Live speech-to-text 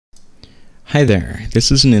Hi there,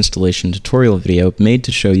 this is an installation tutorial video made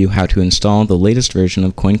to show you how to install the latest version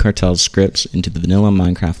of CoinCartel's scripts into the vanilla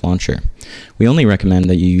Minecraft launcher. We only recommend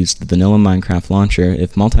that you use the vanilla Minecraft launcher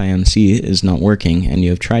if MultiMC is not working and you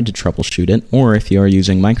have tried to troubleshoot it, or if you are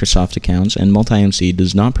using Microsoft accounts and MultiMC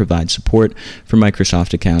does not provide support for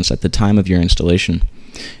Microsoft accounts at the time of your installation.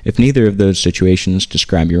 If neither of those situations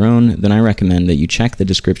describe your own, then I recommend that you check the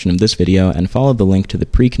description of this video and follow the link to the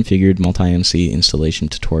pre-configured MultiMC installation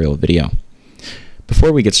tutorial video.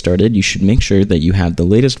 Before we get started, you should make sure that you have the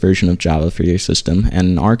latest version of Java for your system and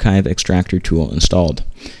an archive extractor tool installed.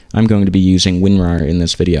 I'm going to be using WinRAR in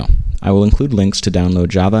this video. I will include links to download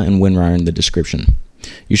Java and WinRAR in the description.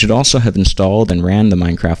 You should also have installed and ran the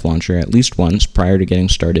Minecraft launcher at least once prior to getting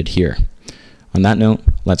started here. On that note,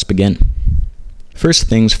 let's begin. First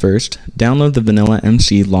things first, download the Vanilla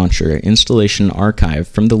MC Launcher installation archive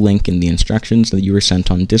from the link in the instructions that you were sent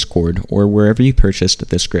on Discord or wherever you purchased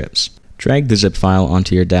the scripts. Drag the zip file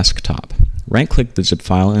onto your desktop. Right-click the zip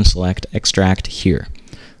file and select Extract here.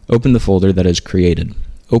 Open the folder that is created.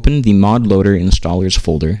 Open the Mod Loader Installers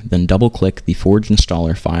folder, then double-click the Forge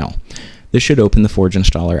Installer file. This should open the Forge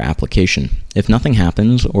Installer application. If nothing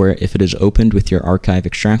happens, or if it is opened with your archive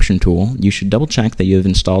extraction tool, you should double-check that you have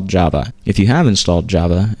installed Java. If you have installed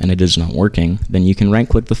Java and it is not working, then you can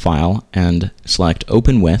right-click the file and select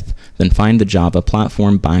Open With, then find the Java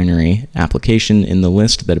Platform Binary application in the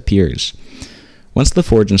list that appears. Once the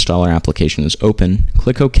Forge Installer application is open,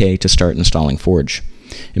 click OK to start installing Forge.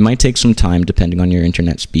 It might take some time depending on your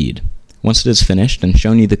internet speed. Once it is finished and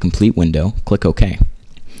shown you the complete window, click OK.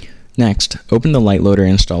 Next, open the LightLoader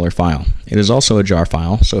installer file. It is also a jar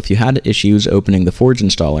file, so if you had issues opening the Forge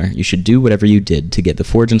installer, you should do whatever you did to get the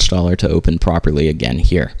Forge installer to open properly again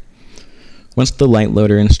here. Once the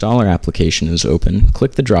LightLoader installer application is open,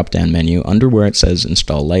 click the drop-down menu under where it says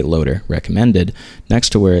Install LightLoader Recommended, next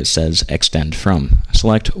to where it says Extend From.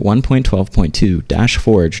 Select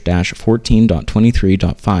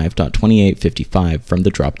 1.12.2-Forge-14.23.5.2855 from the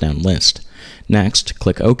drop-down list. Next,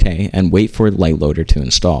 click OK and wait for LightLoader to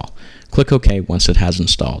install. Click OK once it has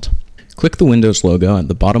installed. Click the Windows logo at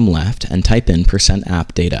the bottom left and type in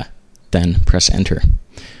 %appdata. Then press Enter.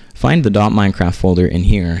 Find the .minecraft folder in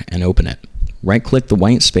here and open it. Right-click the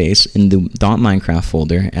white space in the .minecraft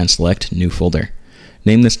folder and select New Folder.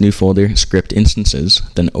 Name this new folder Script Instances,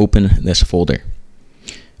 then open this folder.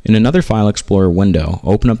 In another File Explorer window,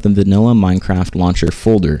 open up the Vanilla Minecraft Launcher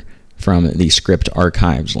folder from the Script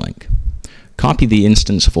Archives link. Copy the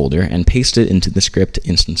instance folder and paste it into the Script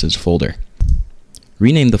Instances folder.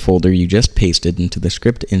 Rename the folder you just pasted into the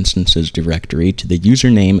Script Instances directory to the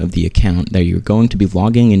username of the account that you're going to be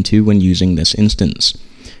logging into when using this instance.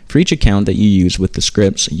 For each account that you use with the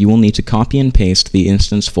scripts, you will need to copy and paste the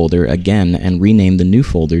instance folder again and rename the new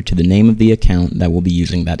folder to the name of the account that will be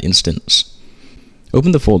using that instance.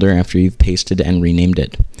 Open the folder after you've pasted and renamed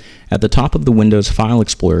it. At the top of the Windows File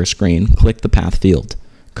Explorer screen, click the Path field.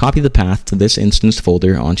 Copy the path to this instance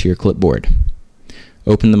folder onto your clipboard.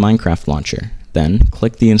 Open the Minecraft launcher. Then,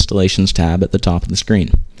 click the Installations tab at the top of the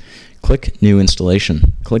screen. Click New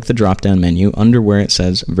Installation. Click the drop-down menu under where it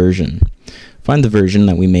says Version. Find the version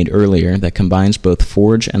that we made earlier that combines both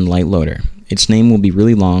Forge and LightLoader. Its name will be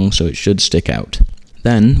really long, so it should stick out.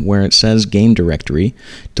 Then, where it says Game Directory,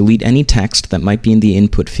 delete any text that might be in the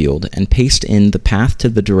input field and paste in the path to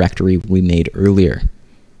the directory we made earlier.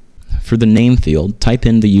 For the name field, type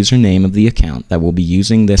in the username of the account that will be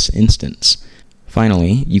using this instance.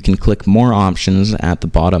 Finally, you can click More Options at the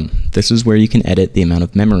bottom. This is where you can edit the amount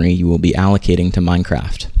of memory you will be allocating to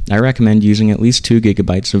Minecraft. I recommend using at least 2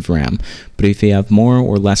 GB of RAM, but if you have more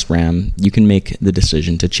or less RAM, you can make the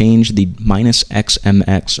decision to change the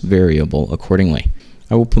 -xmx variable accordingly.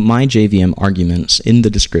 I will put my JVM arguments in the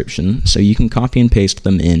description, so you can copy and paste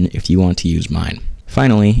them in if you want to use mine.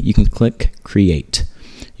 Finally, you can click Create.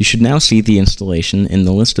 You should now see the installation in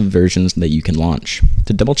the list of versions that you can launch.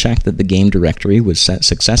 To double check that the game directory was set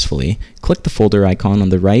successfully, click the folder icon on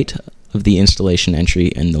the right of the installation entry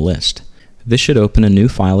in the list. This should open a new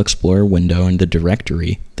File Explorer window in the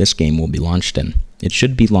directory this game will be launched in. It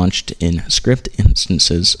should be launched in Script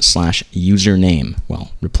Instances /username,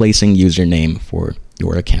 well, replacing username for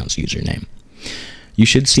your account's username. You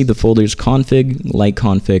should see the folders config,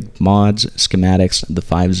 lightconfig, mods, schematics, the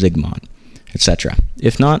 5zig mod, etc.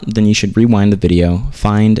 If not, then you should rewind the video,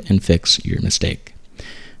 find and fix your mistake.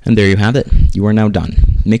 And there you have it. You are now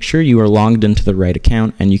done. Make sure you are logged into the right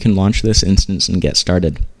account and you can launch this instance and get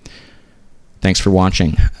started. Thanks for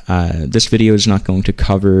watching. This video is not going to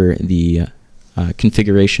cover the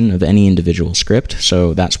configuration of any individual script,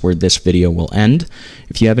 so that's where this video will end.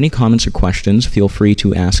 If you have any comments or questions, feel free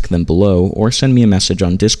to ask them below or send me a message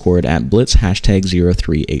on Discord at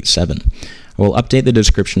blitz#0387. I will update the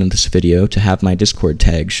description of this video to have my Discord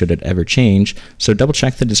tag should it ever change, so double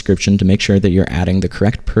check the description to make sure that you're adding the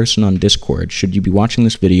correct person on Discord should you be watching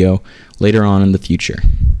this video later on in the future.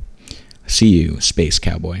 See you, Space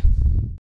Cowboy.